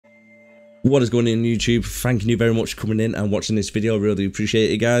What is going on YouTube? Thanking you very much for coming in and watching this video. I really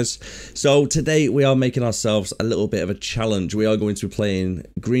appreciate it, guys. So today we are making ourselves a little bit of a challenge. We are going to be playing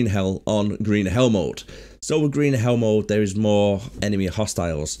Green Hell on Green Hell mode. So with Green Hell mode, there is more enemy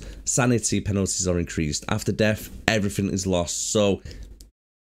hostiles. Sanity penalties are increased. After death, everything is lost. So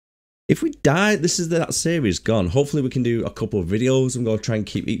if we die, this is that series gone. Hopefully we can do a couple of videos. I'm going to try and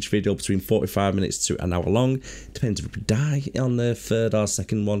keep each video between 45 minutes to an hour long. Depends if we die on the third or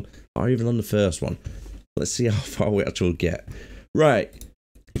second one, or even on the first one. Let's see how far we actually get. Right.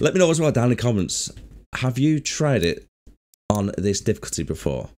 Let me know as well down in the comments. Have you tried it on this difficulty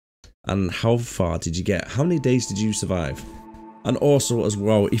before? And how far did you get? How many days did you survive? And also as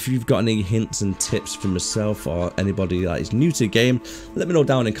well, if you've got any hints and tips from myself or anybody that is new to the game, let me know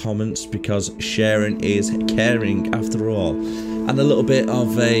down in the comments, because sharing is caring after all. And a little bit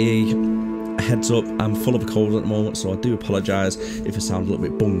of a heads up, I'm full of a cold at the moment, so I do apologise if I sound a little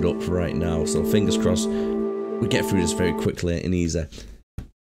bit bunged up right now. So fingers crossed we get through this very quickly and easy.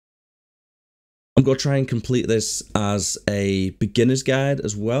 I'm going to try and complete this as a beginner's guide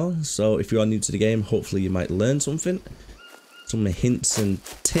as well. So if you are new to the game, hopefully you might learn something. Some hints and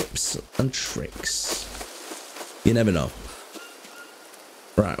tips and tricks. You never know.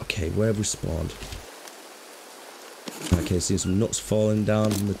 Right, okay, where have we spawned? Okay, see some nuts falling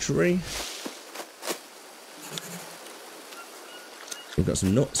down from the tree. We've got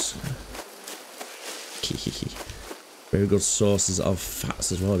some nuts. Very good sources of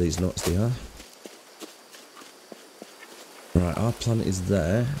fats as well, these nuts, they are. Right, our planet is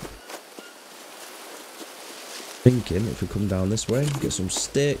there. Thinking if we come down this way, get some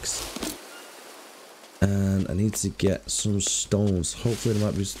sticks, and I need to get some stones. Hopefully there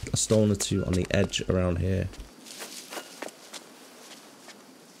might be a stone or two on the edge around here.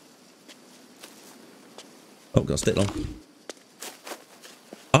 Oh, got a stick on.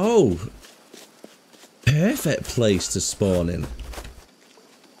 Oh, perfect place to spawn in.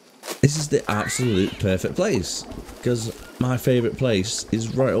 This is the absolute perfect place, because my favourite place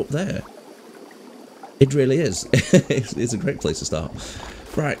is right up there. It really is. It's a great place to start.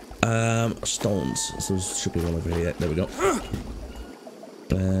 Right, stones. So there should be one over here. There we go.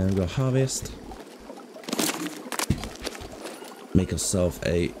 We've got harvest. Make ourselves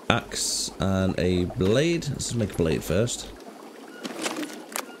a axe and a blade. Let's just make a blade first.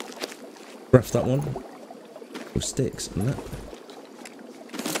 Craft that one with sticks and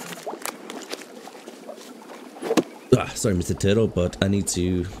that. Sorry, Mr. Turtle, but I need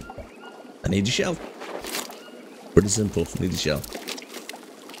your shell. Pretty simple, need a shell.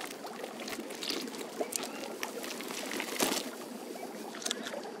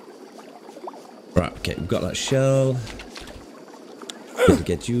 Right, okay, we've got that shell. Gotta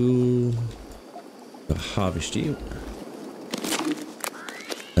get you. Gotta harvest you.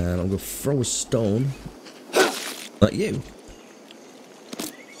 And I'm gonna throw a stone at you.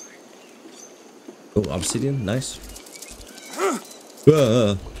 Oh, obsidian, nice.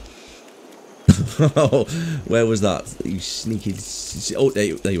 Oh, where was that? You sneaky. Oh, there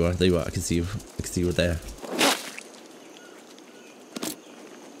you are. There you are. I can see you. I can see you there.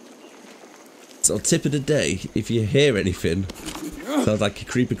 So, tip of the day: if you hear anything, sounds like a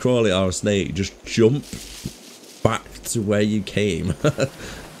creepy crawly or a snake, just jump back to where you came. Alright,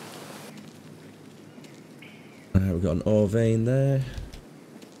 we've got an ore vein there.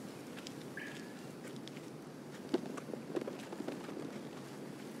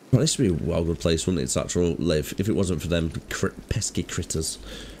 Well, this would be a well good place, wouldn't it, to actually live, if it wasn't for them pesky critters.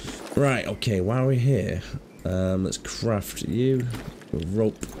 Right, okay, while we're here, let's craft you a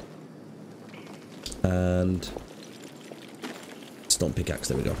rope and stone pickaxe.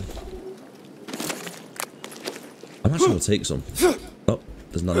 There we go. I'm actually going to take some. Oh,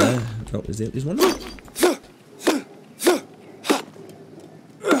 there's none there. Oh, there's one there.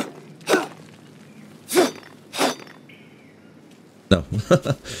 No.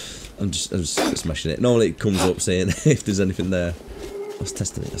 I'm just smashing it. Normally it comes up saying if there's anything there. Let's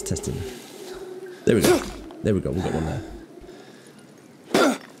test it. Let's test it. There we go. There we go. We've got one there.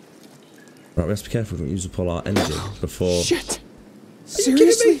 Right, we have to be careful. We don't use up all our energy before. Shit!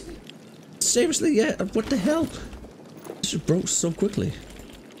 Seriously? Seriously? Yeah. What the hell? This just broke so quickly.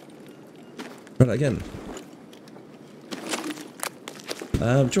 Try that again.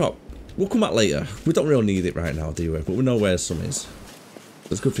 Drop. We'll come back later. We don't really need it right now, do we? But we know where some is.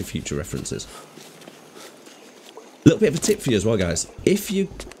 It's good for future references. A little bit of a tip for you as well, guys. If you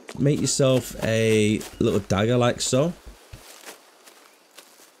make yourself a little dagger like so,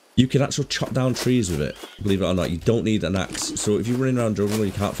 you can actually chop down trees with it. Believe it or not, you don't need an axe. So if you're running around jungle and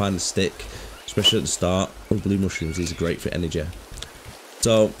you can't find a stick, especially at the start, blue mushrooms, these are great for energy.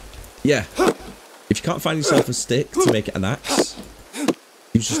 So Yeah, if you can't find yourself a stick to make it an axe,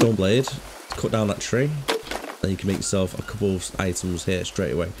 use your stone blade to cut down that tree. Then you can make yourself a couple of items here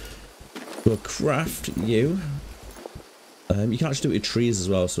straight away. We'll craft you. You can actually do it with trees as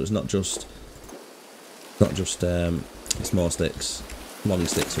well, so it's not just small sticks, long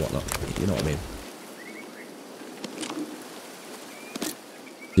sticks or whatnot. You know what I mean?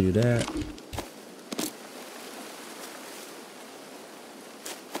 Do that.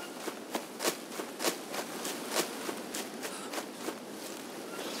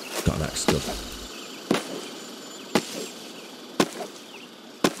 Got an axe, good.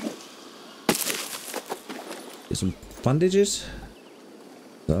 Get some bandages.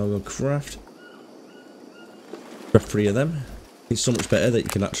 So I'll go craft 3 of them. It's so much better that you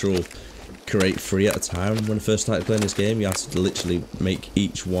can actually create 3 at a time. When I first started playing this game, you had to literally make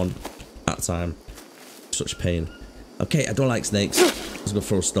each one at a time. Such a pain. Okay, I don't like snakes. Let's go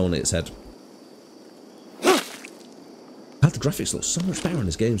throw a stone at its head. The graphics look so much better in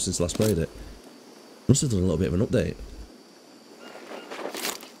this game since I last played it. Must have done a little bit of an update.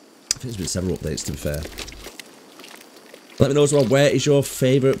 I think there's been several updates, to be fair. Let me know as well, where is your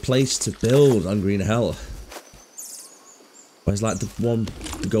favourite place to build on Green Hell? Where's like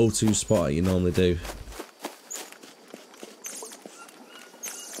the go-to spot you normally do?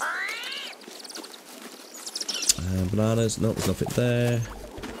 Bananas, nope, there's nothing there.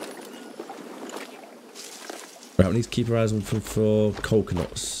 Right, we need to keep our eyes open for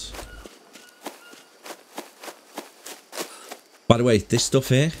coconuts. By the way, this stuff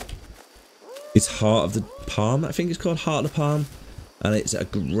here is Heart of the Palm. I think it's called Heart of the Palm. And it's a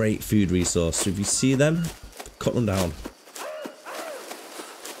great food resource. So if you see them, cut them down.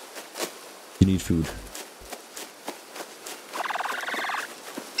 You need food.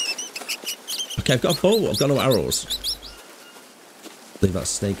 Okay, I've got a bow. I've got no arrows. Leave that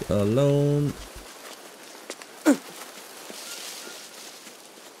snake alone.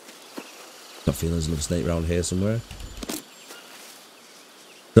 Got a feeling there's another snake around here somewhere.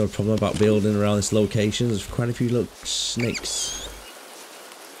 No problem about building around this location. There's quite a few little snakes.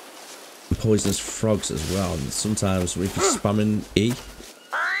 And poisonous frogs as well. And sometimes if you're spamming E,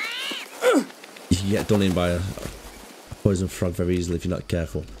 you can get done in by a poison frog very easily if you're not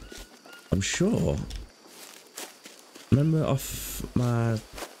careful. I'm sure. Remember off my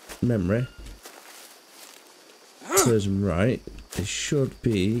memory. Serves me right. There should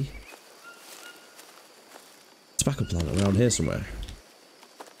be a tobacco plant around here somewhere.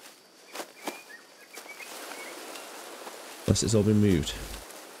 Unless it's all been moved.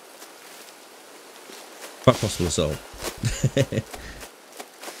 Quite possibly so.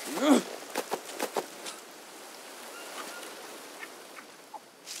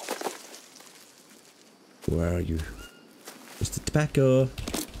 Where are you? Mr. Tobacco.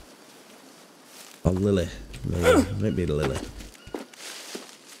 Oh, Lily. Maybe the Lily.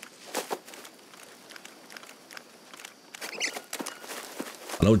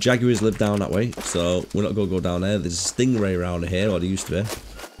 I know jaguars live down that way, so we're not going to go down there. There's a stingray around here, or there used to be.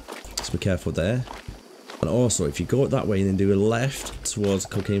 So be careful there. And also, if you go that way and then do a left towards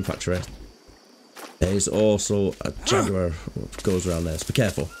the cocaine factory, there is also a jaguar that goes around there, so be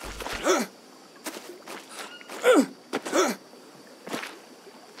careful.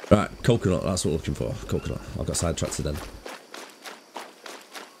 Right, coconut, that's what we're looking for. Coconut. I got sidetracked then.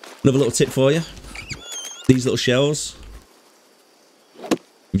 Another little tip for you. These little shells,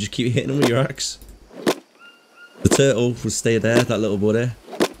 you just keep hitting them with your axe. The turtle will stay there, that little buddy.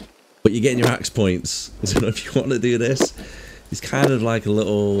 But you're getting your axe points. So if you want to do this, it's kind of like a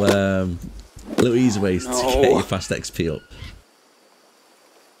little easy way to get your fast XP up.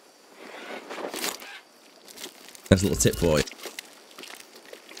 That's a little tip for you.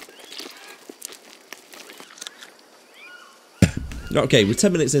 Okay, we're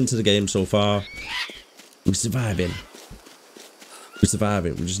 10 minutes into the game so far. We're surviving. We're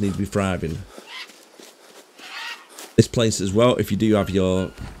surviving. We just need to be thriving. This place as well, if you do have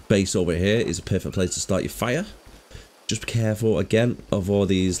your base over here, is a perfect place to start your fire. Just be careful, again, of all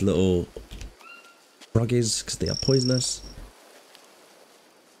these little froggies, because they are poisonous.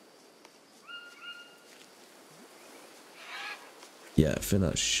 Yeah, I think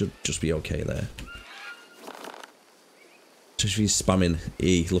that should just be okay there. Just if you're spamming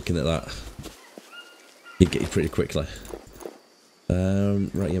E, looking at that, you get you pretty quickly.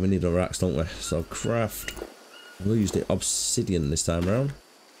 Right, yeah, we need a axe, don't we? So craft. We'll use the obsidian this time around.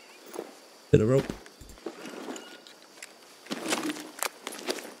 Bit of rope.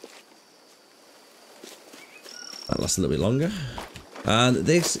 That lasts a little bit longer. And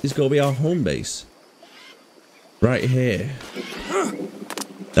this is going to be our home base. Right here.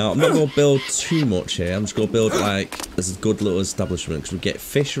 Now, I'm not going to build too much here. I'm just going to build like as a good little establishment because we get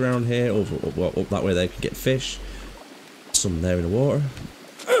fish around here. Up that way, they can get fish. Some there in the water.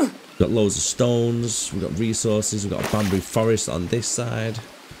 We've got loads of stones. We've got resources. We've got a bamboo forest on this side.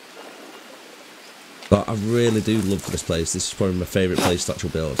 But I really do love this place. This is probably my favourite place to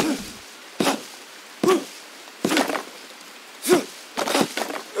actually build.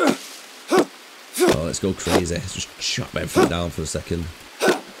 Oh, let's go crazy. Let's just chop everything down for a second.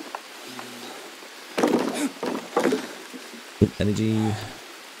 Energy.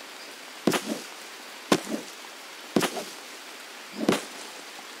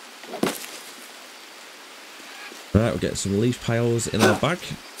 Right, we'll get some leaf piles in our bag.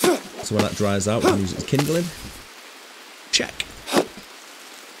 So when that dries out, we can use it as kindling. Check.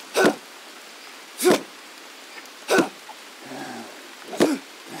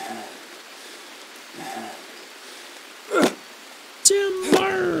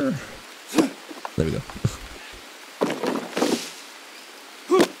 Timber. There we go.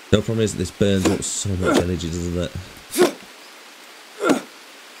 The problem is that this burns up so much energy, doesn't it?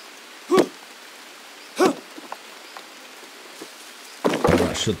 Well,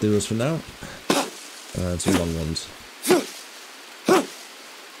 that should do us for now. And some long ones.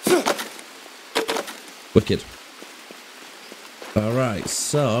 Wicked. Alright,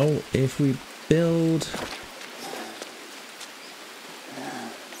 so if we build...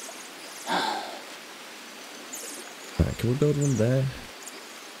 Right, can we build one there?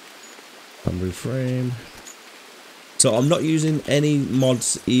 Bamboo frame. So I'm not using any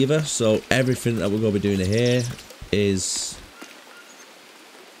mods either, so everything that we're going to be doing here is...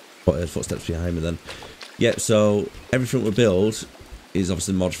 What, I heard footsteps behind me then. Yep, so everything we build is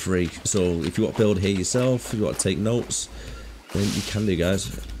obviously mod free. So if you want to build here yourself, if you want to take notes, then you can do, guys.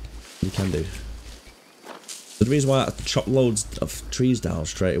 You can do. But the reason why I chop loads of trees down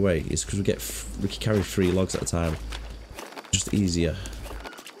straight away is because we can carry 3 logs at a time. Just easier.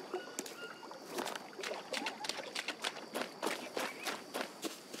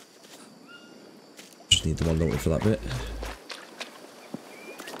 Just need the one, don't we, for that bit.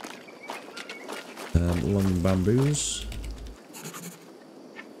 Long bamboos.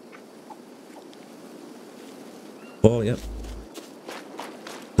 Oh, yep.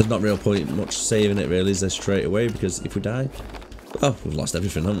 There's not real point much saving it, really, is there, straight away, because if we die, oh, we've lost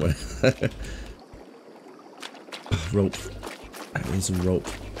everything, haven't we? Rope. I need some rope.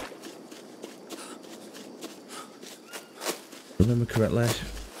 Remember correctly,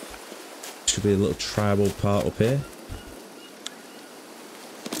 should be a little tribal part up here.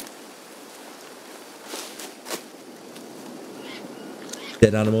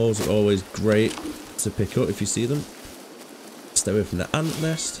 Dead animals are always great to pick up if you see them. Stay away from the ant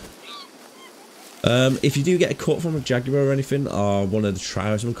nest. If you do get a cut from a jaguar or anything, or one of the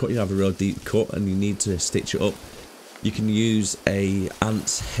tribesmen cut, you have a real deep cut and you need to stitch it up, you can use a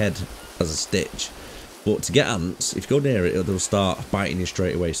ant's head as a stitch. But to get ants, if you go near it, they'll start biting you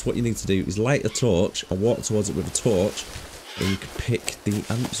straight away. So what you need to do is light a torch and walk towards it with a torch, and you can pick the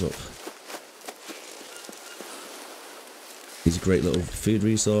ants up. These are great little food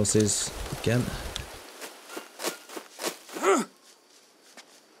resources again.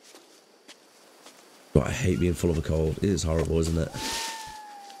 But I hate being full of a cold. It is horrible, isn't it?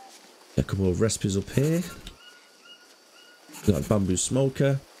 A couple of recipes up here. We've got a bamboo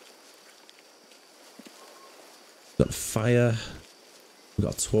smoker. We've got a fire. We've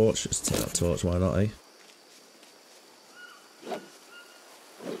got a torch. Let's take that torch, why not, eh?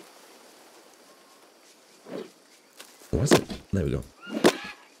 Why is it? There we go.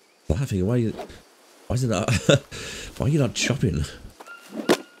 Laughing. Why is it not? Why are you not chopping?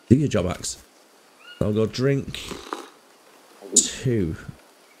 Do your job, axe. I'll go drink 2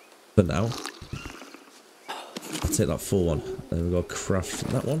 for now. I'll take that full one. Then we'll go craft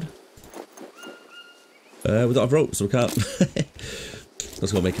that one. We don't have rope, so we can't.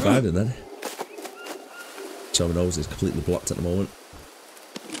 Let's go make a fire then. So my nose is completely blocked at the moment.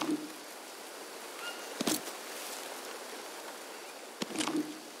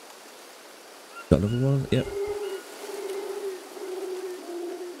 Got another one? Yep.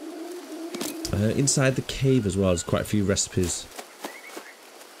 Inside the cave as well, there's quite a few recipes.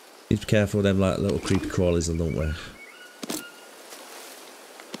 Need to be careful with them like little creepy crawlies, and don't we?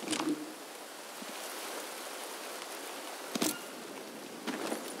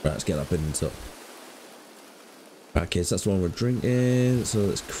 Right, let's get that bin up. Right, okay, so that's the one we're drinking. So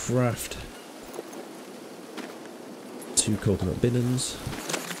let's craft 2 coconut binnins.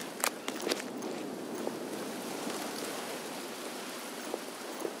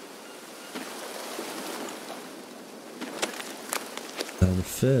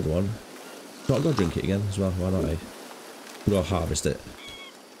 third one. So I'll go drink it again as well. Why not? We'll go harvest it.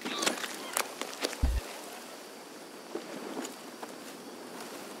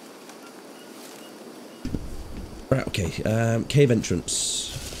 Right, okay. Cave entrance.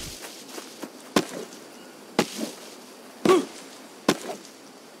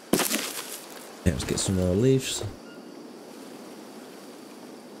 Yeah, let's get some more leaves.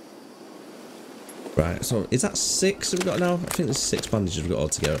 Right, so is that 6 we've got now? I think there's 6 bandages we've got all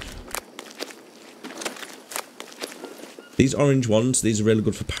together. These orange ones, these are really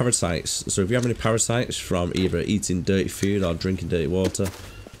good for parasites. So if you have any parasites from either eating dirty food or drinking dirty water,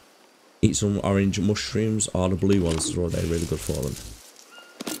 eat some orange mushrooms, or the blue ones as well, they're really good for them.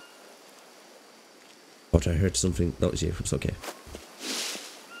 But I heard something, that was you, it's okay.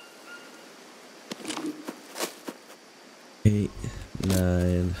 8,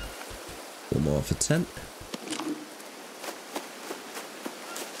 9, one more for 10.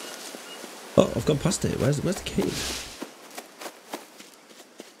 Oh, I've gone past it, where's the cave?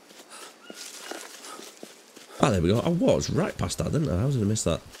 Ah, there we go. I was right past that, didn't I? How did I miss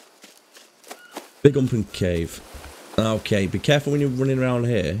that? Big Open Cave. Okay, be careful when you're running around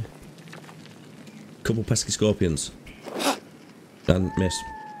here. Couple pesky scorpions. And miss.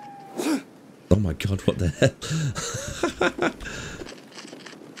 Oh my god, what the hell?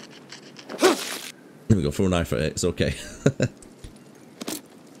 There we go, throw a knife at it, it's okay.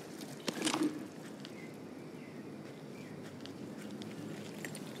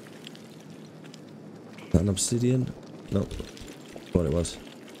 An obsidian? No. What it was.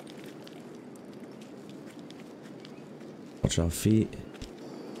 Watch our feet.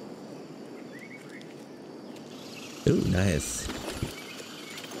 Ooh, nice.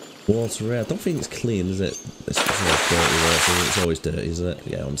 Water rare. I don't think it's clean, is it? It's just like dirty water. It's always dirty, isn't it?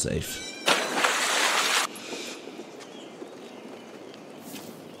 Yeah, unsafe.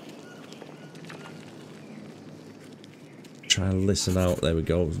 Try and listen out. There we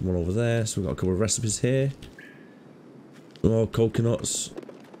go. There's one over there. So we've got a couple of recipes here. More coconuts.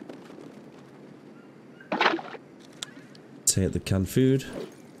 Take the canned food.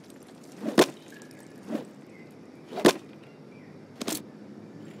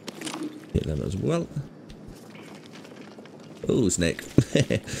 Get them as well. Oh, snake.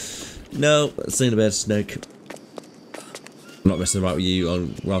 No, seen a bit of snake. I'm not messing about with you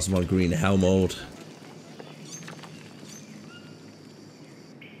on whilst I'm on green hell mode.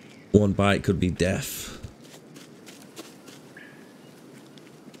 One bite could be death.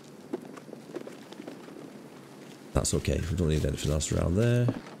 That's okay. We don't need anything else around there.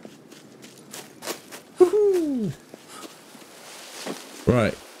 Woohoo!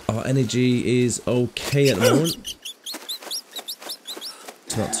 Right. Our energy is okay at the moment.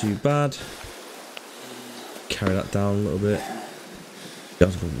 It's not too bad. Carry that down a little bit.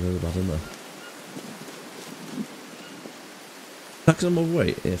 That's really bad, isn't it? Because I'm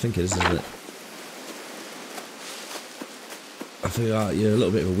overweight? Yeah, I think it is, isn't it? I feel like you're a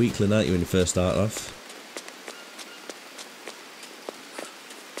little bit of a weakling, aren't you, when you first start off?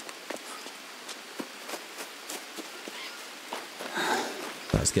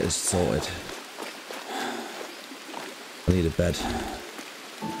 Let's get this sorted. I need a bed.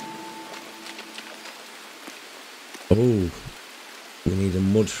 Oh, we need a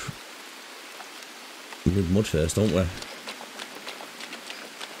mud. We need mud first, don't we?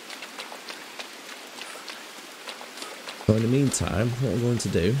 So in the meantime, what we're going to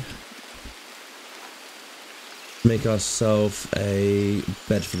do, make ourselves a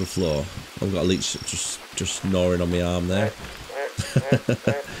bed for the floor. I've got a leech just gnawing on my arm there.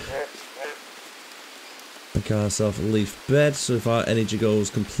 Make ourselves a leaf bed, so if our energy goes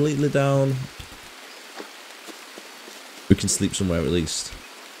completely down, we can sleep somewhere at least.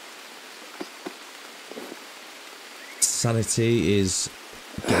 Sanity is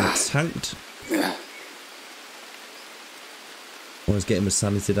getting tanked. I was getting my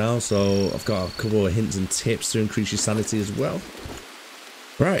sanity down, so I've got a couple of hints and tips to increase your sanity as well.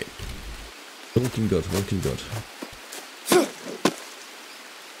 Right. Looking good, looking good.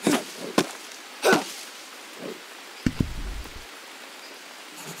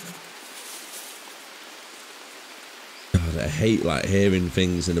 God, I hate like hearing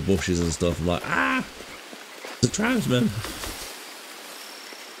things in the bushes and stuff. I'm like, ah! It's a tribesman.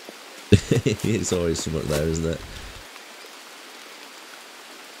 It's always somewhat there, isn't it?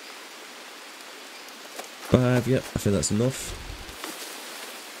 5, yep, I think that's enough.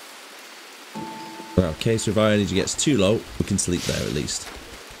 Right, okay, so if our energy gets too low, we can sleep there at least.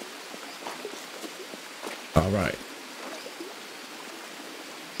 Alright.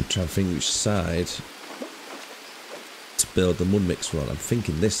 I'm trying to think which side to build the mud mixer on. I'm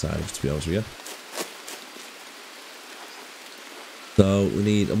thinking this side, to be honest with you. So we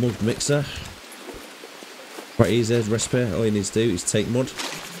need a mud mixer. Quite easy recipe. All you need to do is take mud,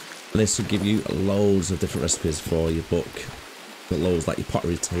 and this will give you loads of different recipes for your book. Got loads, like your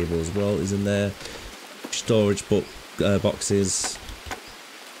pottery table as well is in there. Storage book boxes.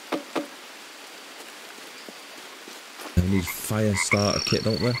 And we need fire starter kit,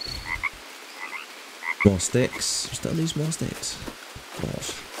 don't we? More sticks. We still need more sticks. God.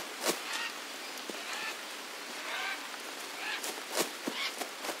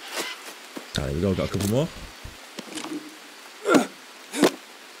 Ah, there we go. Got a couple more.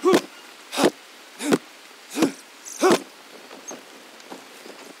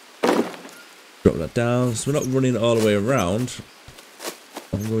 Drop that down. So we're not running it all the way around.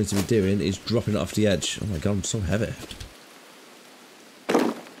 What I'm going to be doing is dropping it off the edge. Oh my god, I'm so heavy.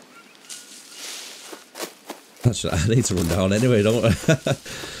 Actually, I need to run down anyway, don't I?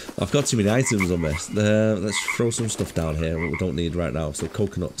 I've got too many items on this. Let's throw some stuff down here what we don't need right now. So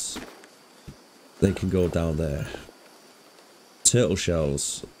coconuts, they can go down there. Turtle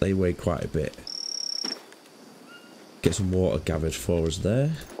shells, they weigh quite a bit. Get some water gathered for us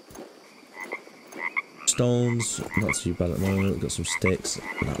there. Stones, not too bad at the moment. We've got some sticks.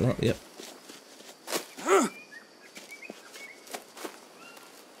 That lot, yep.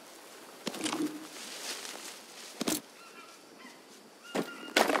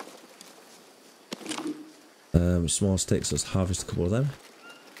 Small sticks, let's harvest a couple of them.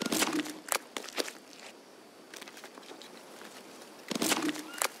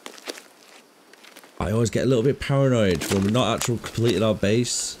 I always get a little bit paranoid when we're not actually completed our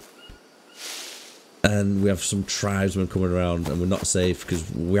base and we have some tribesmen coming around and we're not safe because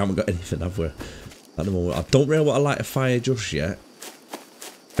we haven't got anything, have we? At the moment, I don't really want to light a fire just yet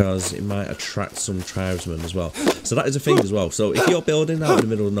because it might attract some tribesmen as well. So that is a thing as well. So if you're building out in the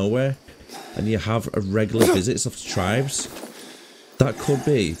middle of nowhere and you have a regular visits of the tribes, that could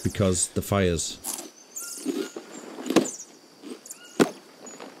be because the fires.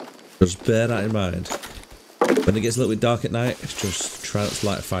 Just bear that in mind. When it gets a little bit dark at night, just try not to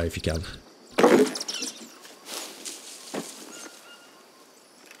light a fire if you can.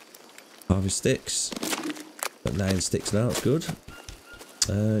 Harvest sticks. Got 9 sticks now, that's good.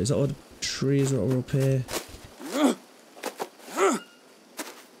 Is that all the trees that are up here?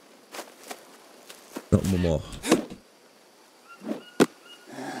 Not one more.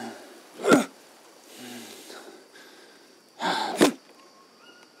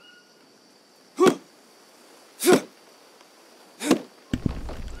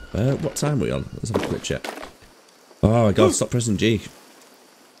 What time are we on? Let's have a quick check. Oh my god, stop pressing G.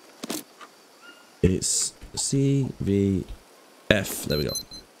 It's CVF. There we go.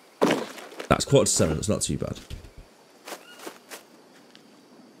 That's 7:15. It's not too bad.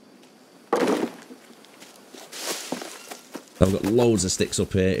 I've got loads of sticks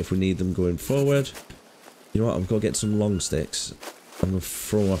up here if we need them going forward. You know what? I'm going to get some long sticks. I'm going to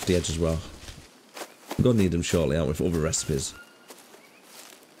throw them off the edge as well. I'm going to need them shortly, aren't we, for other recipes.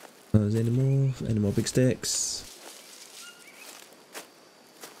 Is there any more? Any more big sticks?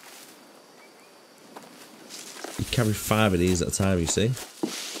 You carry 5 of these at a time, you see.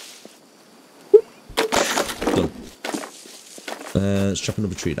 Done. Let's chop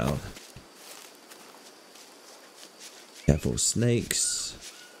another tree down. Careful, snakes.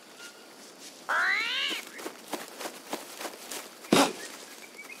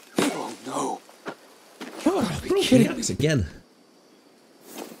 Oh no! Oh, broken axe again.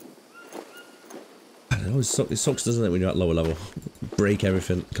 It sucks, doesn't it, when you're at lower level? Break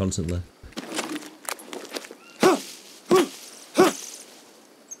everything constantly.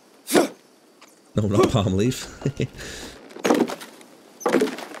 No, not palm leaf.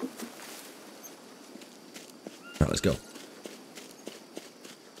 Right, let's go.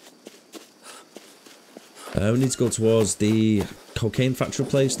 We need to go towards the cocaine factory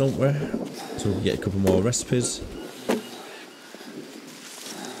place, don't we? So we can get a couple more recipes.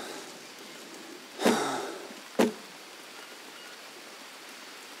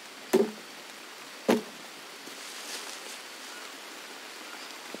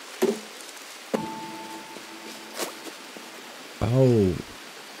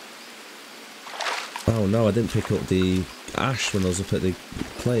 Oh no, I didn't pick up the ash when I was up at the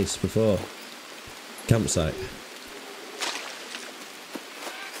place before. Campsite.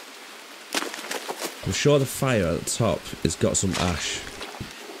 I'm sure the fire at the top has got some ash.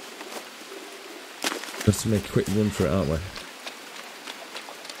 We have to make a quick run for it, aren't we?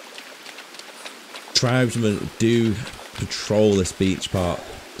 Tribesmen do patrol this beach part,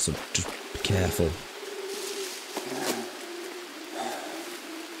 so just be careful.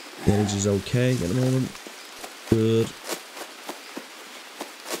 The energy's okay at the moment. Good.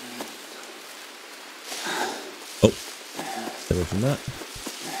 Oh, stay away from that.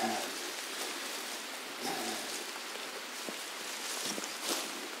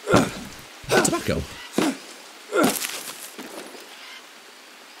 Tobacco.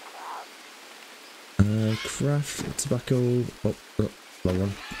 Craft tobacco. Oh, wrong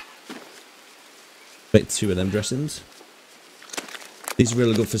one. Make 2 of them dressings. These are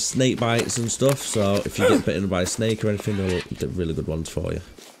really good for snake bites and stuff, so if you get bitten by a snake or anything, they're really good ones for you.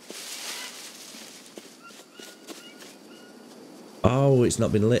 Oh, it's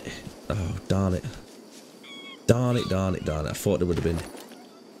not been lit. Oh, darn it. Darn it, darn it, darn it. I thought there would have been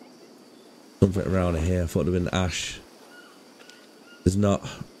something around here. I thought there would have been ash. There's not,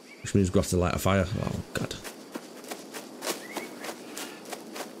 which means we've got to light a fire. Oh, God.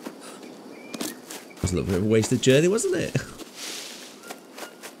 It was a little bit of a wasted journey, wasn't it?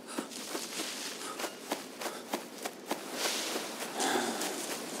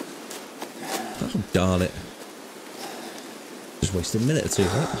 Oh, darn it. Just wasted a minute or two,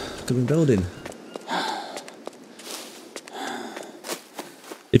 right? Could have been building.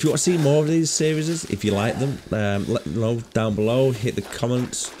 If you want to see more of these series, if you like them, let me know down below. Hit the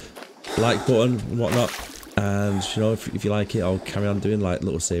comments, like button and whatnot. And, you know, if you like it, I'll carry on doing like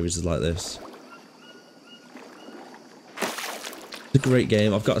little series like this. It's a great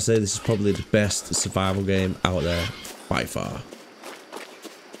game. I've got to say, this is probably the best survival game out there by far.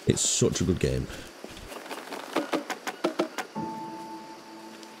 It's such a good game.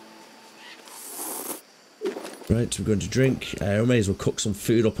 Right, we're going to drink. We may as well cook some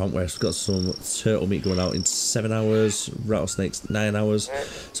food up, haven't we? We've got some turtle meat going out in 7 hours, rattlesnakes 9 hours.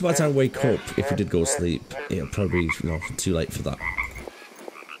 So by the time we wake up, if we did go to sleep, it'll probably be, you know, too late for that.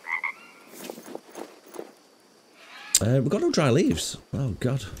 We've got no dry leaves. Oh,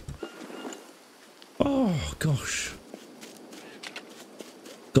 God. Oh, gosh.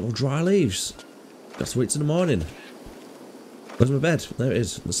 Got no dry leaves. Got to wait till the morning. Where's my bed? There it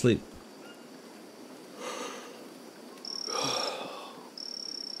is. I'm asleep.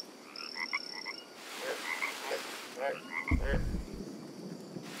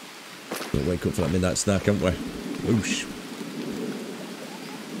 We'll wake up for that midnight snack, haven't we? Whoosh.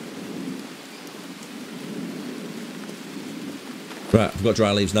 Right, we've got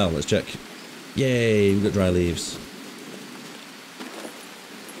dry leaves now. Let's check. Yay, we've got dry leaves.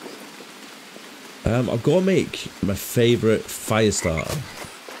 I'll go and make my favourite fire starter.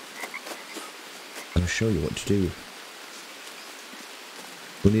 I'll show you what to do.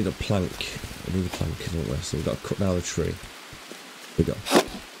 We need a plank. We need a plank, don't we? So we've got to cut down a tree. Here we go.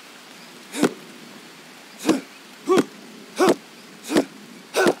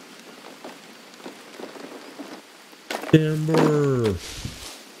 Timber.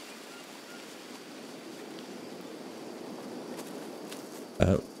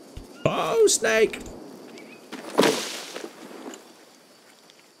 Oh, snake!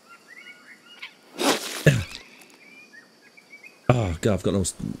 Oh God, I've got no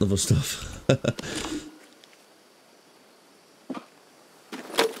other stuff.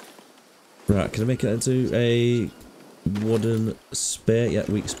 Right, can I make it into a wooden spear? Yeah,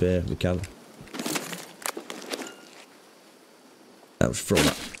 weak spear. We can. I'll just throw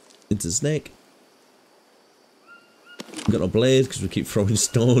that into the snake. We've got no blade because we keep throwing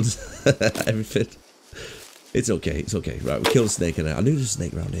stones. Everything. It's okay, it's okay. Right, we killed a snake in there. I knew there was a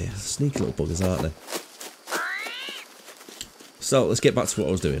snake around here. Sneaky little buggers, aren't they? So, let's get back to what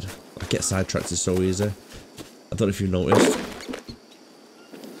I was doing. I get sidetracked so easy. I don't know if you noticed.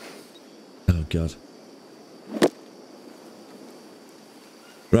 Oh, God.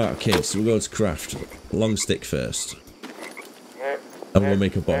 Right, okay, so we're going to craft a long stick first. And we'll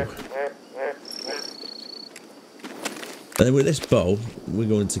make a bow. And then with this bow, we're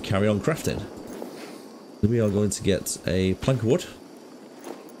going to carry on crafting. We are going to get a plank of wood,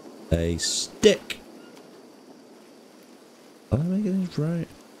 a stick. Am I making this right?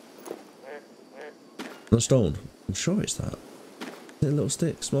 And a stone. I'm sure it's that. Is it a little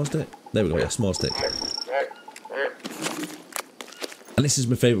stick? Small stick? There we go, yeah, small stick. And this is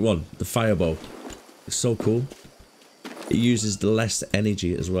my favourite one, the fire bow. It's so cool. It uses the less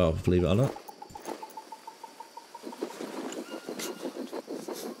energy as well, believe it or not.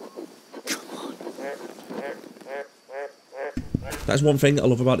 That's one thing I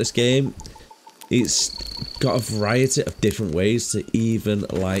love about this game. It's got a variety of different ways to even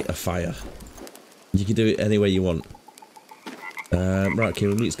light a fire. You can do it any way you want. Right, okay,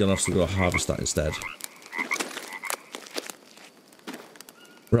 my meat's gone off, so we'll go harvest that instead.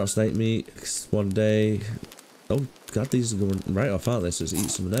 Rattlesnake meat, one day. Oh, God, these are going right off, aren't they? So let's eat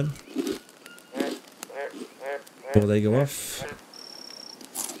some of them before they go off.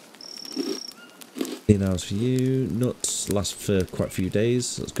 Hours for you. Nuts last for quite a few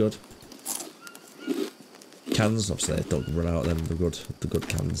days. That's good. Cans, obviously, don't run out of them. The good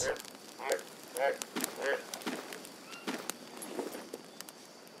cans.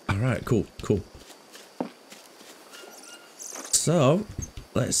 All right, cool. So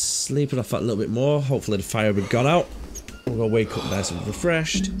let's sleep it off that little bit more. Hopefully the fire will be gone out. We're gonna wake up nice and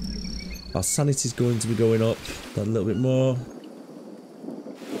refreshed. Our sanity's going to be going up a little bit more.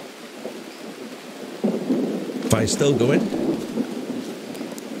 Fire's still going.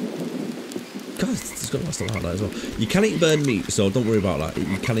 God, it's got to last a while as well. You can eat burnt meat, so don't worry about that.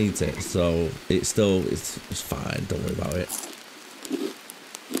 You can eat it, so it's fine. Don't worry about it.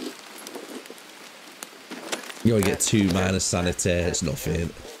 You only get 2 minus sanity. It's nothing.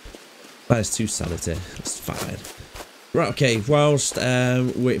 -2 sanity. It's fine. Right, okay. Whilst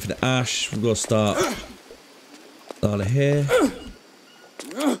waiting for the ash, we're gonna start down here.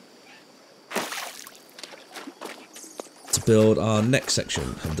 Build our next section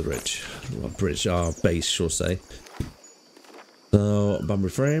of the bridge, our base, shall say. So, bamboo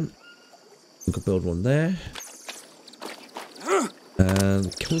frame. We could build one there.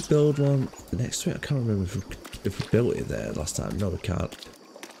 And can we build one next to it? I can't remember if we built it there last time. No, we can't.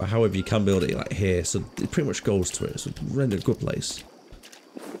 But however, you can build it like here, so it pretty much goes to it. So we're in a good place.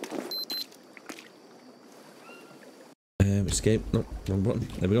 Escape. No, wrong button.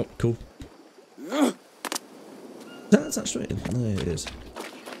 There we go. Cool. That's actually there it is.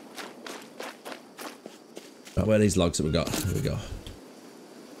 Right, where are these logs that we got? Here we go.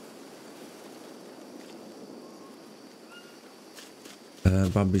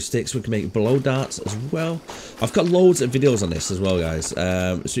 Bamboo sticks. We can make blow darts as well. I've got loads of videos on this as well, guys.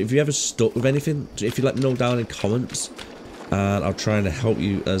 So if you ever stuck with anything, if you let me know down in comments, and I'll try and help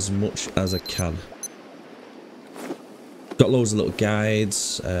you as much as I can. Got loads of little guides.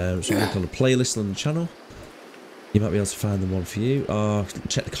 So look on the playlist on the channel. You might be able to find them one for you, or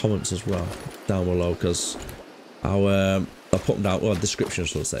check the comments as well down below, because I'll put them down, well, description,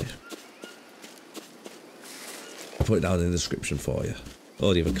 shall I say. I'll put it down in the description for you.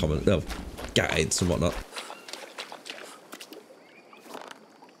 Or the other comment, guides and whatnot.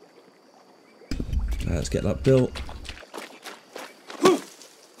 Let's get that built.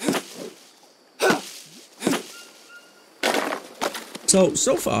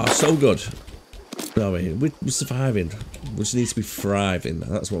 So far, so good. I mean, we're surviving. We just need to be thriving.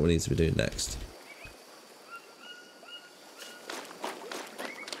 That's what we need to be doing next.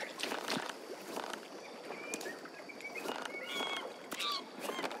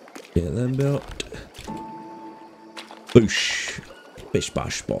 Get them built. Boosh. Bish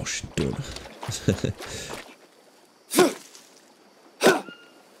bash bosh. Done.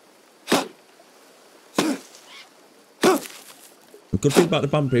 The good thing about the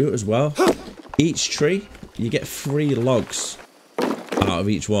bamboo as well, each tree, you get 3 logs out of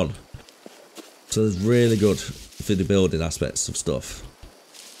each one. So it's really good for the building aspects of stuff.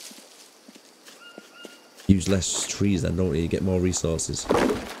 Use less trees then, don't you? You get more resources.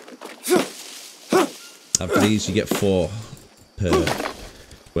 And for these you get 4 per.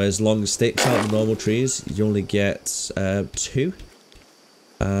 Whereas long sticks out of normal trees, you only get 2.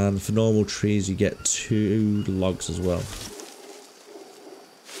 And for normal trees you get 2 logs as well.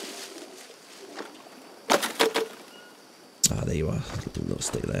 Ah, there you are. Little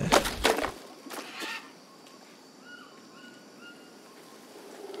stick there.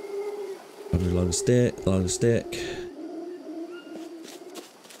 Long stick, long stick.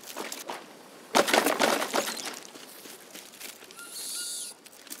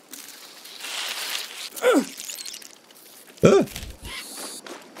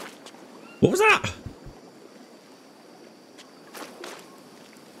 What was that?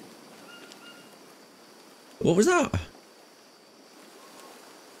 What was that?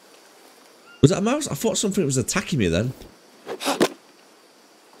 Was that a mouse? I thought something was attacking me then.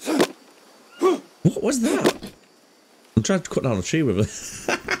 What was that? I'm trying to cut down a tree with it.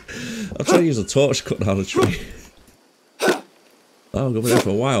 I'm trying to use a torch to cut down a tree. Oh, we're going to be there for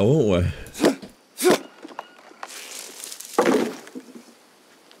a while, won't we?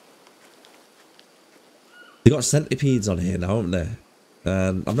 They got centipedes on here now, haven't they?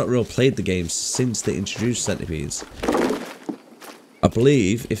 And I've not really played the game since they introduced centipedes. I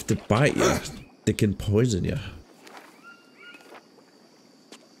believe if they bite you, they can poison you.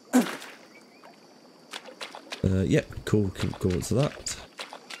 Yep, cool, can go into that.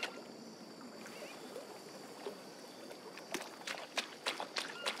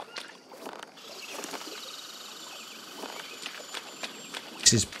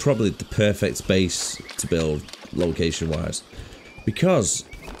 bricks is probably the perfect base to build location-wise, because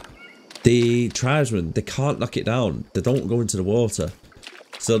the tribesmen, they can't knock it down. They don't go into the water,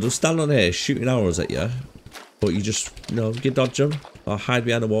 so they'll stand on here shooting arrows at you, but you just, you know, you dodge them or hide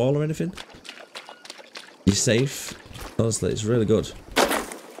behind a wall or anything. You're safe. Honestly, it's really good.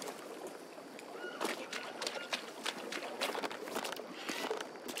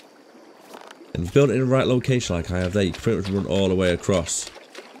 And if you build it in the right location like I have there, you can pretty much run all the way across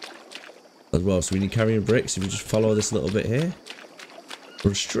as well. So when you're carrying bricks, if you just follow this little bit here,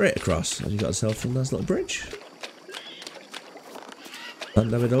 run straight across, and you got yourself a nice little bridge.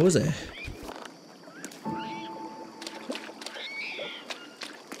 And never know, is it?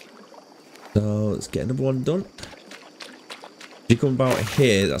 So let's get another one done. If you come about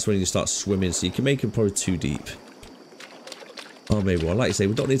here, that's when you start swimming, so you can make it probably too deep. Or maybe one. Like you say,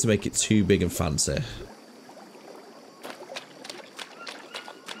 we don't need to make it too big and fancy.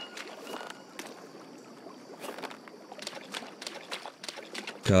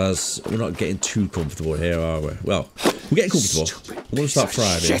 Because we're not getting too comfortable here, are we? Well, we're getting comfortable. We're going to start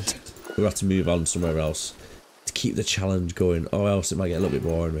thriving. We'll have to move on somewhere else to keep the challenge going, or else it might get a little bit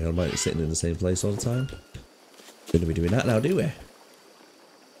boring. I might be sitting in the same place all the time. We're going to be doing that now, do we?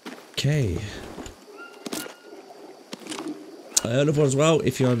 Okay. Another one as well,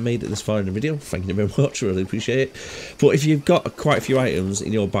 if you haven't made it this far in the video, thank you very much, really appreciate it. But if you've got quite a few items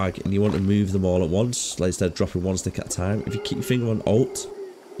in your bag and you want to move them all at once, like instead of dropping one stick at a time, if you keep your finger on Alt,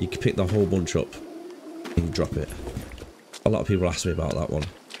 you can pick the whole bunch up and drop it. A lot of people ask me about that one.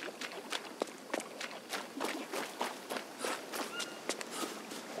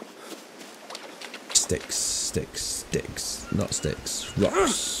 Sticks, sticks, sticks, not sticks,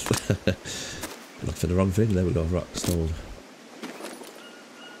 rocks. Look for the wrong thing, there we go, rocks, stone.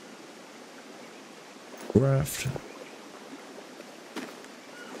 Raft.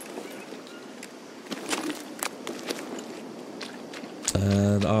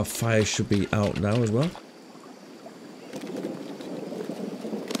 And our fire should be out now as well.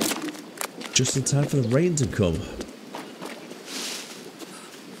 Just in time for the rain to come.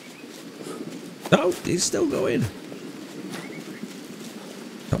 Oh, it's still going.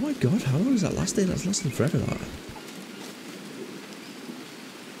 Oh my god, how long is that lasting? That's lasting forever, that.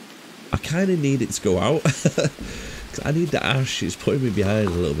 I kind of need it to go out. Cause I need the ash. It's putting me behind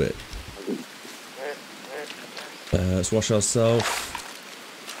a little bit. Let's wash ourselves.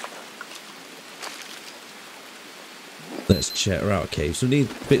 Let's check her out. Okay, so we need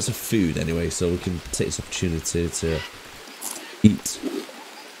bits of food anyway, so we can take this opportunity to eat.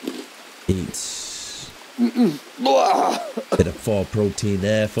 Bit of 4 protein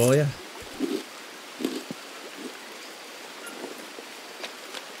there for you.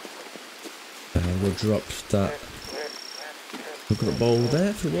 And we'll drop that. We've got a bowl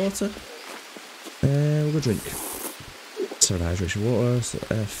there for the water. We'll go drink. Solid hydration water, so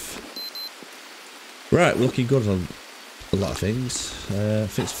F. Right, we're looking good on a lot of things. I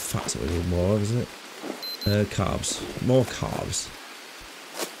think it's fats that we need more of, isn't it? Carbs. More carbs.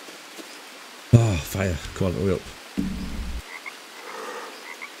 Oh, fire. Come on, hurry up.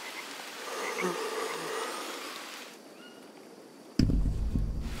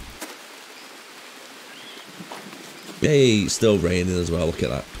 Yay, it's still raining as well. Look at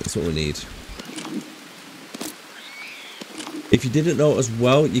that. That's what we need. If you didn't know as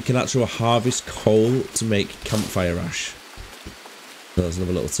well, you can actually harvest coal to make campfire ash. So there's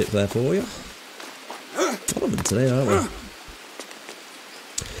another little tip there for you. Full of them today, aren't we?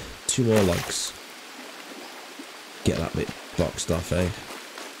 2 more logs. Get that bit boxed off, eh?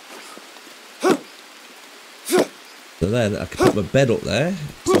 So then I can put my bed up there,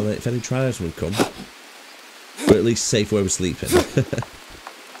 so that if any tribesmen come, we're at least safe where we're sleeping.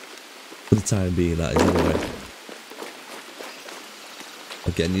 For the time being, that is anyway.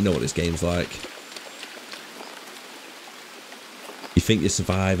 Again, you know what this game's like. You think you're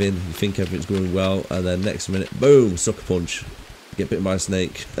surviving, you think everything's going well, and then next minute, boom, sucker punch. Get bitten by a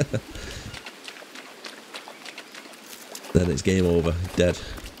snake. Then it's game over, dead.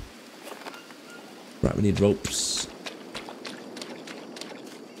 Right, we need ropes.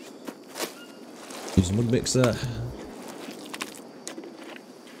 Use a mud mixer.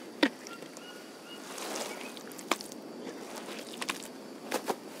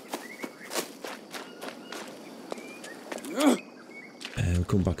 And we'll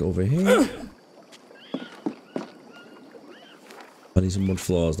come back over here. I need some mud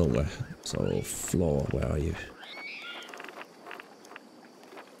floors, don't we? So, floor, where are you?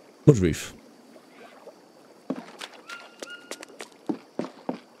 Mud roof.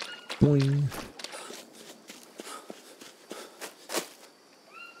 Boing.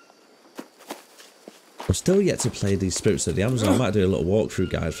 I'm still yet to play the Spirits of the Amazon. I might do a little walkthrough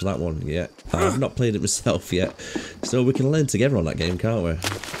guide for that one yet. I've not played it myself yet. So we can learn together on that game, can't we?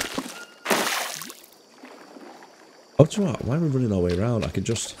 Oh, do you know what? Why are we running all the way around? I could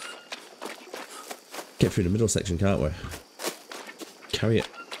just get through the middle section, can't we? Carry it.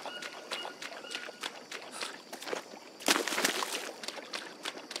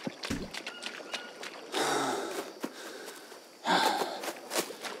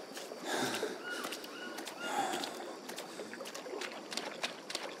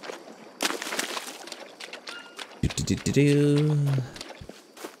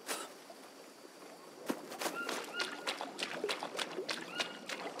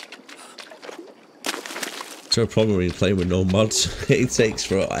 So a problem when you're playing with no mods. It takes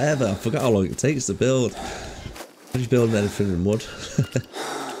forever. I forgot how long it takes to build. I'm just building anything in mud.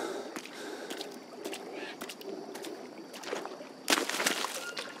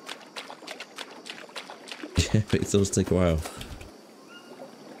 Yeah, but it does take a while.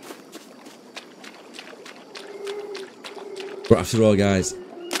 But after all, guys,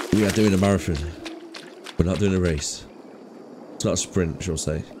 we are doing a marathon. We're not doing a race. It's not a sprint, shall I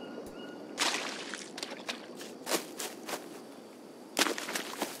say.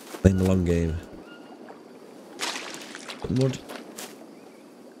 Playing the long game. Mud.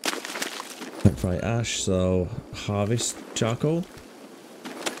 Campfire ash, so harvest charcoal.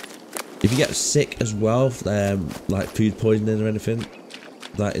 If you get sick as well, like food poisoning or anything,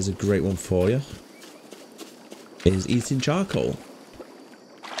 that is a great one for you. Is eating charcoal.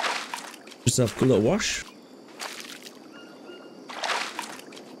 Just have a little wash.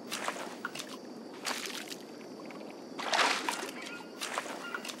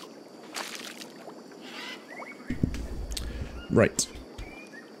 Right.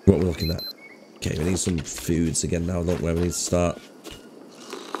 What we're looking at. Okay, we need some foods again now, don't we? We need to start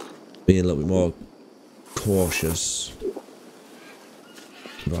being a little bit more cautious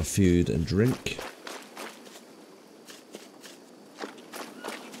with our food and drink.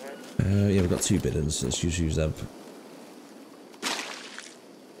 Yeah, we've got 2 biddens. Let's just use them.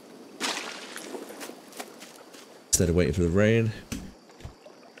 Instead of waiting for the rain.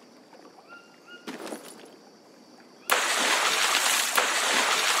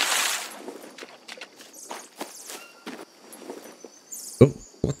 Oh,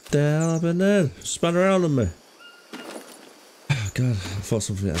 what the hell happened there? Spun around on me. Oh god, I thought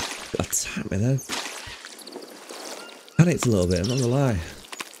something had attacked me then. Panicked a little bit, I'm not gonna lie.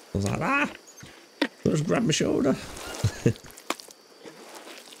 I was like, ah! Just grab my shoulder.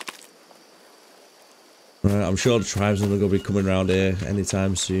 Right, I'm sure the tribes are going to be coming around here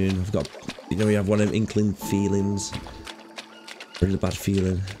anytime soon. I've got, you know, you have one of them inkling feelings. Really bad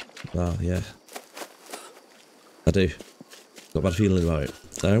feeling. Well, yeah. I do. Got a bad feeling about it.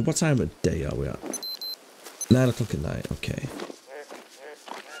 What time of day are we at? 9 o'clock at night, okay.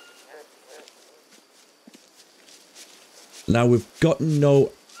 Now we've got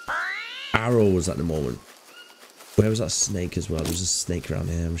no arrows at the moment. Where was that snake as well? There was a snake around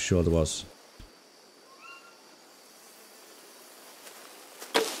here, I'm sure there was.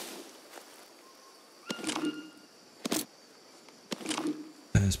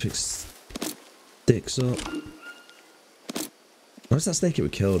 Let's pick sticks up. Where's that snake that we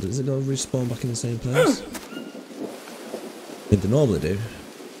killed? Is it going to respawn back in the same place? I think they normally do.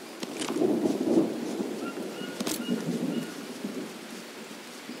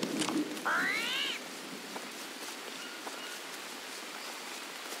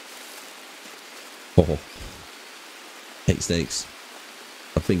 Oh, hate snakes.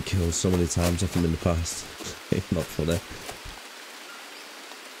 I've been killed so many times off them in the past. Not funny.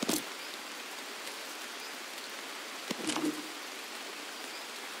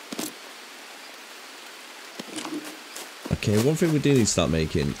 Okay, one thing we do need to start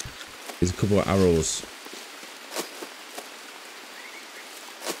making is a couple of arrows.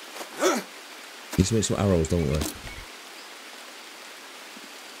 Need to make some arrows, don't we?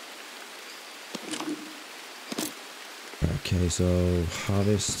 Okay, so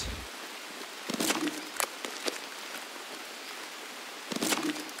harvest.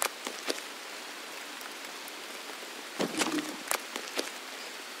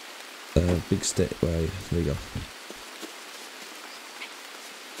 Big stick, right, there we go.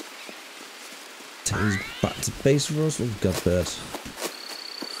 Take these back to base for us. Oh, God, bird.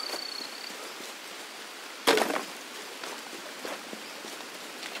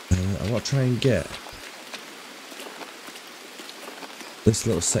 I want to try and get this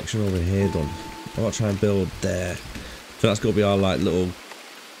little section over here done. I want to try and build there. So that's going to be our like little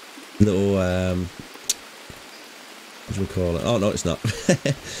what do we call it? Oh no, it's not.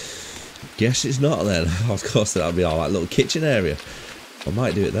 guess it's not then. Of course, that'll be all that little kitchen area. I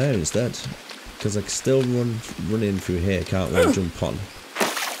might do it there instead. Because I can still run in through here, can't I? Jump on.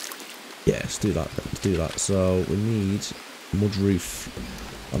 Yeah, let's do that. Let's do that. So we need mud roof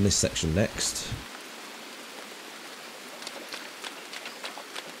on this section next.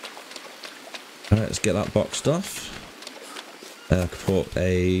 Alright, let's get that boxed off. I can put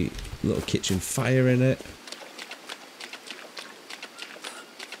a little kitchen fire in it.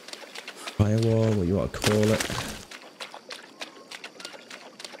 Firewall, what you want to call it.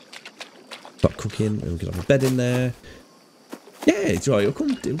 Got cooking, and we can have a bed in there. Yeah, it's right. It'll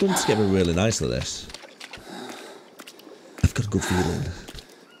come together really nicely, this. I've got a good feeling.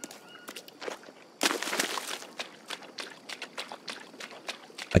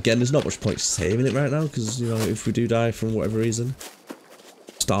 Again, there's not much point saving it right now, because, you know, if we do die from whatever reason.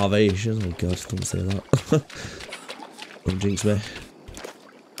 Starvation, oh god, don't say that. Don't jinx me.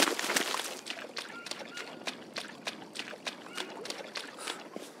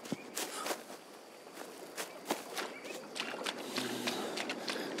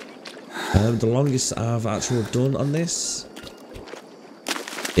 The longest I've actually done on this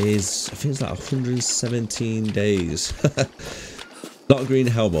is, I think it's like 117 days. Not green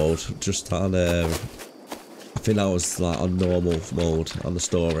hell mode, just on I think that was like on normal mode on the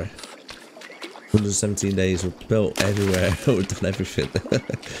story. 117 days, we've built everywhere, we've done everything.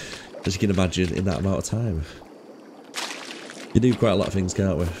 As you can imagine, in that amount of time. You do quite a lot of things,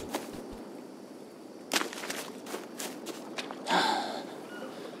 can't we?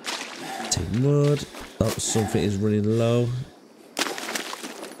 Take mud. Oh, something is running low.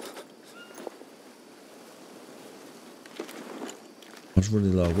 What's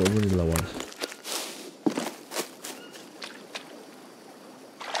running low? What are we running low on?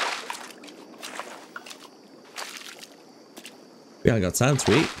 We haven't got time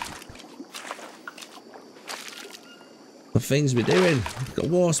to eat. What things we doing? We've got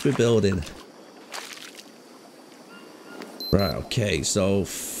walls to be building. Right, okay, so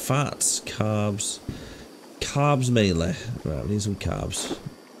fats, carbs. Carbs mainly. Right, we need some carbs.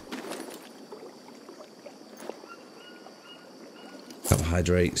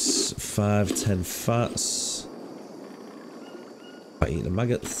 Carbohydrates, 5-10 fats. Am I eating the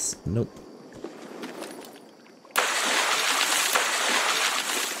maggots? Nope.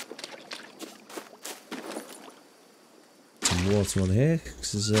 Some water on here.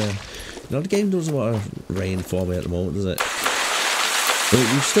 This is, you know, the game doesn't want to rain for me at the moment, does it?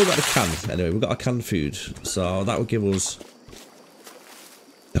 We've still got a can. Anyway, we've got a canned food, so that would give us.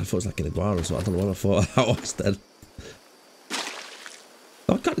 I thought it was like an iguana, so I don't know what I thought that was then.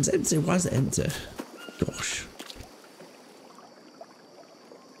 Oh god, it's empty. Why is it empty? Gosh.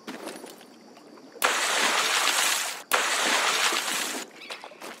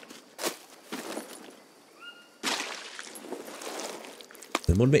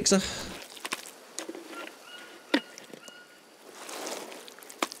 The mud mixer.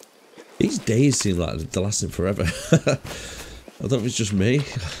 These days seem like they're lasting forever. I don't know if it's just me.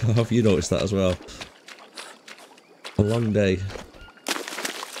 I hope you noticed that as well. A long day.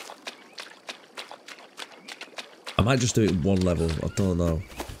 I might just do it in one level. I don't know.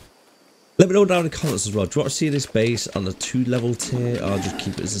 Let me know down in the comments as well. Do you want to see this base on a 2-level tier, or just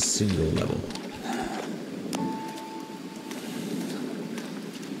keep it as a single level?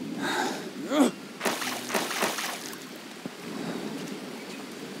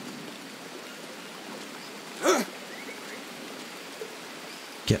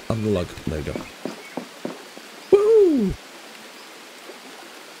 Get on the log. There we go. Woo!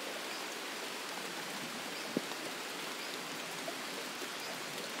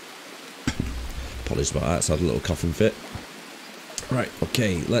 Apologies about that. It's had a little coughing fit. Right.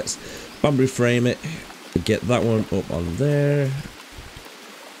 Okay. Let's bamboo frame it. Get that one up on there.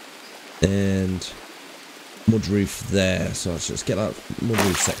 And mud roof there. So let's just get that mud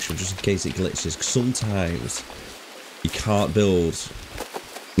roof section just in case it glitches. 'Cause sometimes you can't build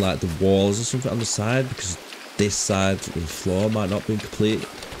like the walls or something on the side because this side of the floor might not be complete.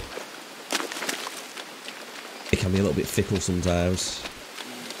 It can be a little bit fickle sometimes.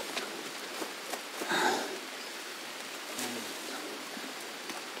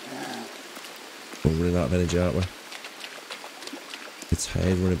 We're running out of energy, aren't we? It's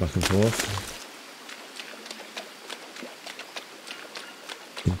tired running back and forth.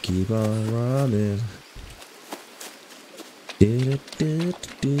 And keep on running. I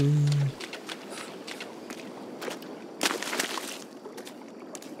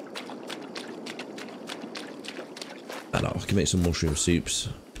know, I can make some mushroom soups.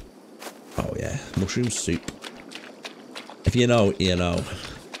 Oh yeah, mushroom soup. If you know, you know.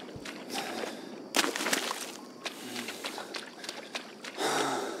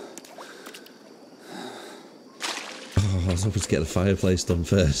 I was hoping to get the fireplace done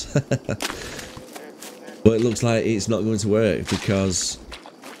first. But it looks like it's not going to work because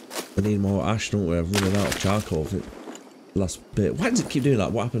we need more ash, don't we? I've running out of charcoal for the last bit. Why does it keep doing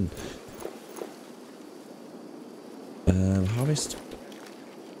that? What happened? Harvest.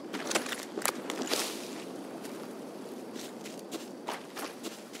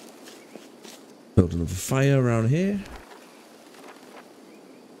 Build another fire around here.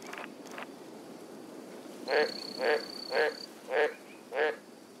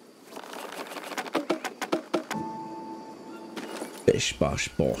 Bish bosh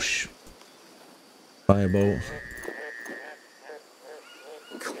bosh. Fireball.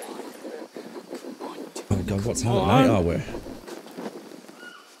 Oh god, what time of night are we?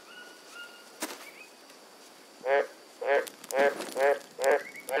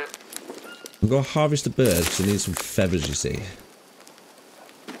 I'm gonna harvest the bird because I need some feathers, you see.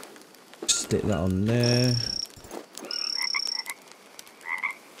 Stick that on there.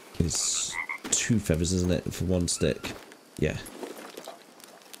 It's 2 feathers, isn't it, for 1 stick? Yeah.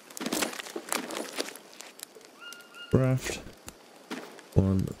 Craft.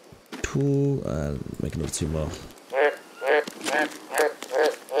 1, 2, and make another 2 more.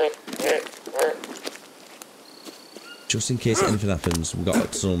 Just in case anything happens, we've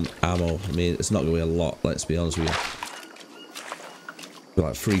got some ammo. I mean, it's not going to be a lot, let's be honest with you. Got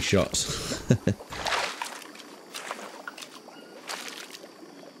like 3 shots.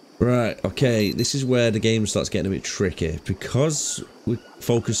 Right, okay, this is where the game starts getting a bit tricky. Because we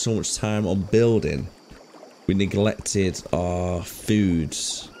focus so much time on building, we neglected our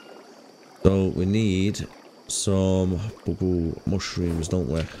foods. So we need some mushrooms, don't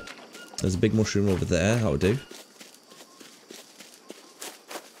we? There's a big mushroom over there, that'll do.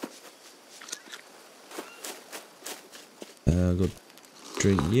 I'll go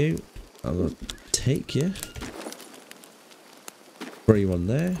drink you. I'll go take you. Throw you on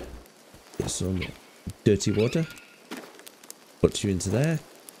there. Get some dirty water. Put you into there.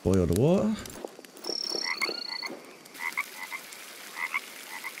 Boil the water.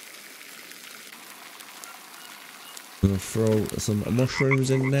 I'm gonna throw some mushrooms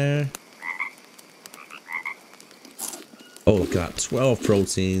in there. Oh, look at that. 12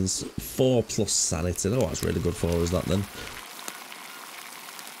 proteins, 4 plus sanity. Oh, that's really good for us, that then.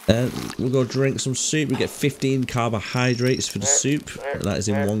 And we'll go drink some soup. We get 15 carbohydrates for the soup. And that is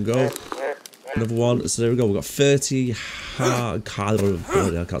in one go. Another one. So there we go. We've got 30 I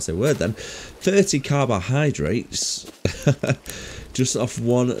can't say a word then. 30 carbohydrates just off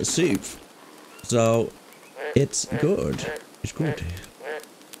 1 soup. So it's good. It's good.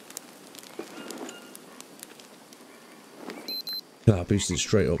 Ah, boosted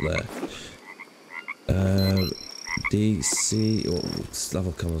straight up there. DC. Oh,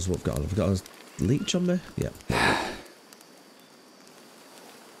 level colours. What I've got on? I've got a leech on me. Yeah.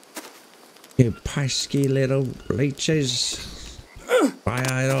 You pesky little leeches. By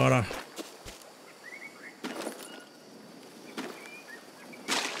order.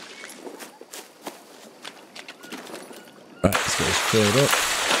 Right, let's get this filled up.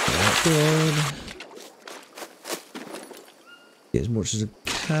 Right, done. Get as much as I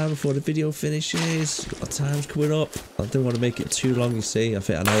can before the video finishes. Our time's coming up. I don't want to make it too long, you see. I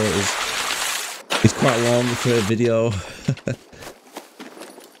think I know it's quite long for a video.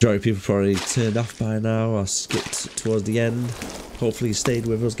 Majority of people probably turned off by now or skipped towards the end. Hopefully you stayed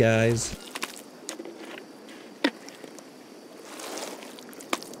with us, guys.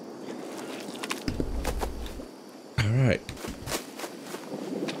 Alright.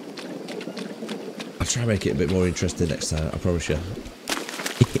 I'll try and make it a bit more interesting next time, I promise you.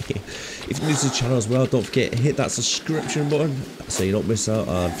 If you're new to the channel as well, don't forget to hit that subscription button so you don't miss out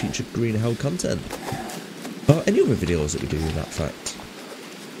on future Green Hell content. Or any other videos that we do, in that fact.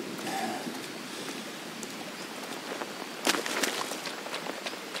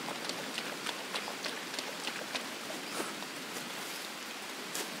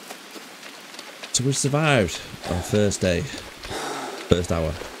 So we survived on first day, first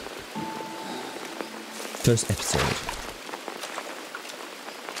hour, first episode.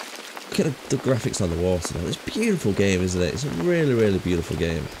 Look at the graphics on the water now. It's a beautiful game, isn't it? It's a really, really beautiful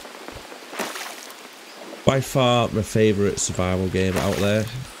game. By far my favourite survival game out there.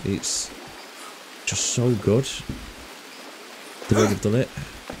 It's just so good the way they've done it.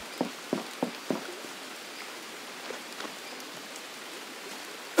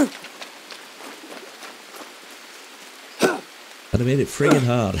 And I made it friggin'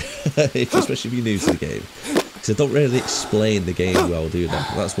 hard, especially if you're new to the game. Because I don't really explain the game well, do they?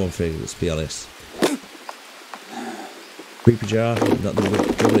 That's one thing, let's be honest. Creeper jar, not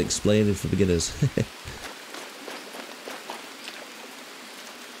doing explaining for beginners.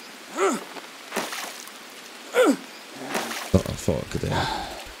 Fuck, could they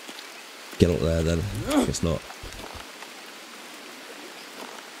get up there then? Guess not.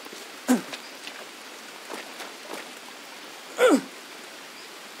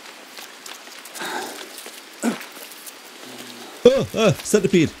 Oh,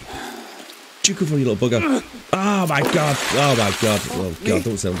 centipede! You come from, you little bugger. Oh my god, oh my god. Oh god,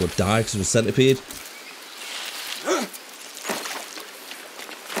 don't say I'm gonna die because of a centipede.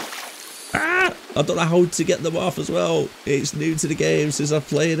 Ah! I don't know how to get them off as well. It's new to the game since I've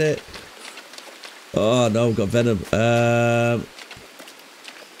played it. Oh no, I've got venom.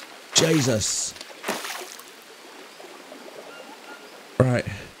 Jesus. Right.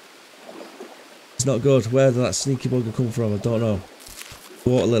 It's not good. Where did that sneaky bugger come from? I don't know.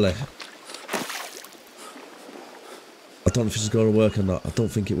 Water lily. I don't know if this is going to work or not. I don't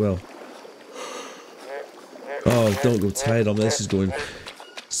think it will. Oh, don't go tired on me. This is going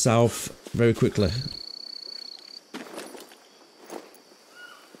south very quickly.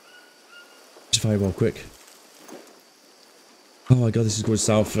 Just fireball quick. Oh my god, this is going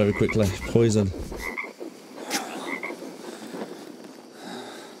south very quickly. Poison.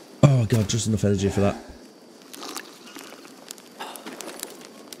 Oh god, just enough energy for that.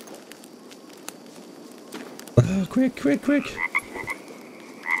 Oh, quick, quick, quick.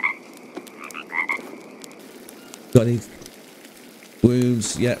 Got any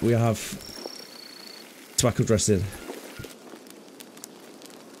wounds? Yeah, we have tobacco dressing.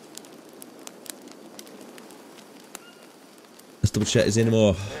 Let's double check. Is there any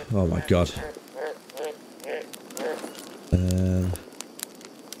more? Oh my god.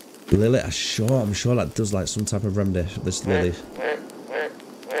 Lily, I'm sure that does like some type of remedy. This lily.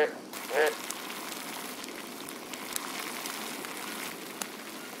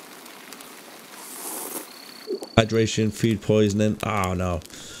 Hydration, food poisoning. Oh no.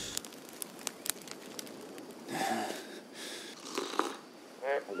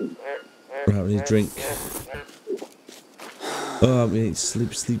 Right, we need a drink. Oh, we need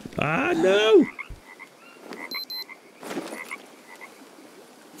sleep, sleep. Ah no!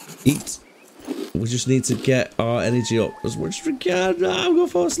 Eat. We just need to get our energy up as much as we can. No, I'm gonna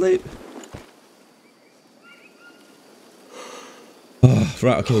fall asleep. Oh,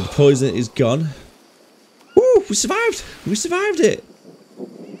 right, okay, the poison is gone. Woo, we survived! We survived it!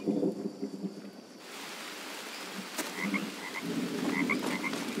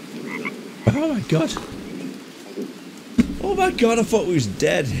 Oh my god. Oh my god, I thought we was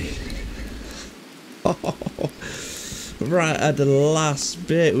dead. Oh. Right at the last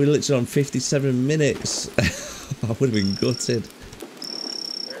bit, we're literally on 57 minutes. I would have been gutted.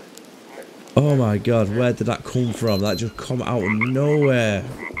 Oh my god, where did that come from? That just come out of nowhere.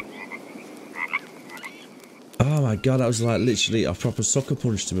 Oh my god, that was like literally a proper sucker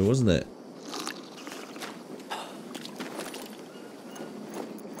punch to me, wasn't it?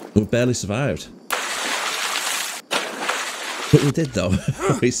 We barely survived. But we did though.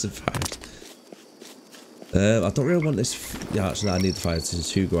 We survived. I don't really want this. Yeah, actually, I need the fighters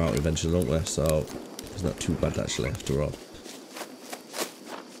to go out eventually, don't we? So it's not too bad actually, after all.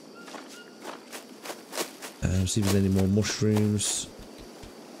 See if there's any more mushrooms.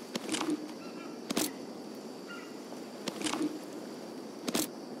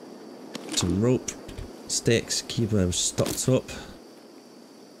 Some rope, sticks, keep them stocked up.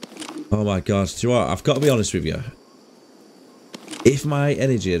 Oh my god, do you know what? I've got to be honest with you. If my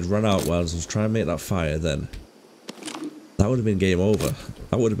energy had run out while I was trying to make that fire, then that would have been game over.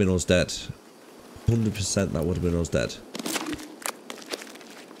 That would have been us dead. 100% that would have been us dead.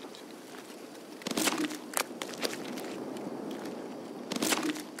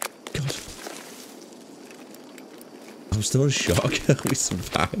 God. I'm still in shock. We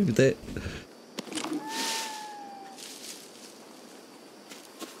survived it.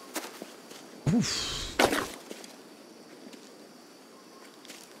 Oof.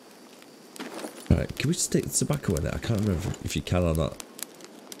 Right, can we stick the tobacco in it? I can't remember if you can or not.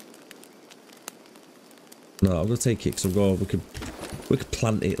 No, I'm gonna take it because we could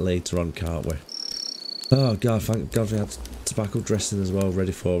plant it later on, can't we? Oh god, thank god we had tobacco dressing as well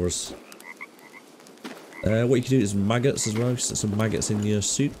ready for us. What you can do is maggots as well. Set some maggots in your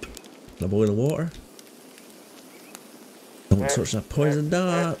soup and a boil of water. Don't touch that poison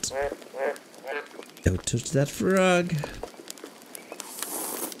dart. Don't touch that frog.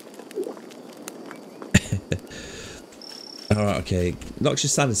 Alright, okay. Knocks your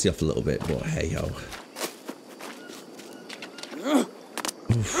sanity off a little bit, but hey ho.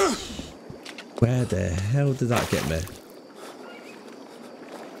 Oof. Where the hell did that get me?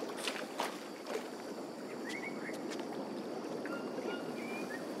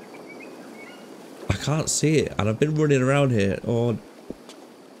 I can't see it, and I've been running around here all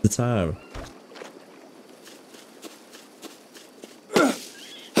the time.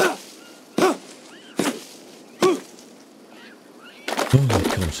 Oh my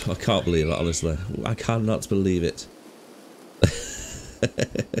god, I can't believe it, honestly. I cannot believe it.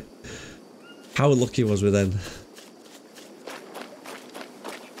 How lucky was we then?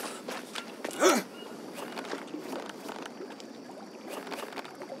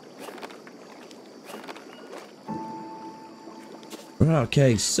 Right,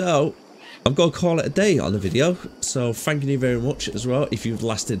 okay, so I'm going to call it a day on the video. So thank you very much as well. If you've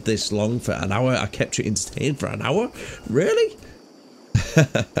lasted this long for an hour, I kept you entertained for an hour? Really?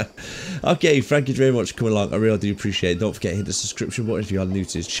 Okay, thank you very much for coming along. I really do appreciate it. Don't forget to hit the subscription button if you are new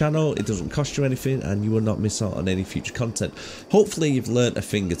to this channel. It doesn't cost you anything and you will not miss out on any future content. Hopefully you've learned a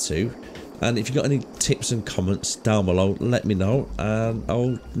thing or two. And if you've got any tips and comments down below, let me know. And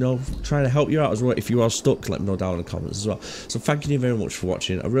I'll try to help you out as well. If you are stuck, let me know down in the comments as well. So thank you very much for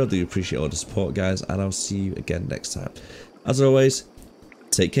watching. I really do appreciate all the support, guys. And I'll see you again next time. As always,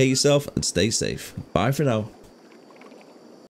 take care of yourself and stay safe. Bye for now.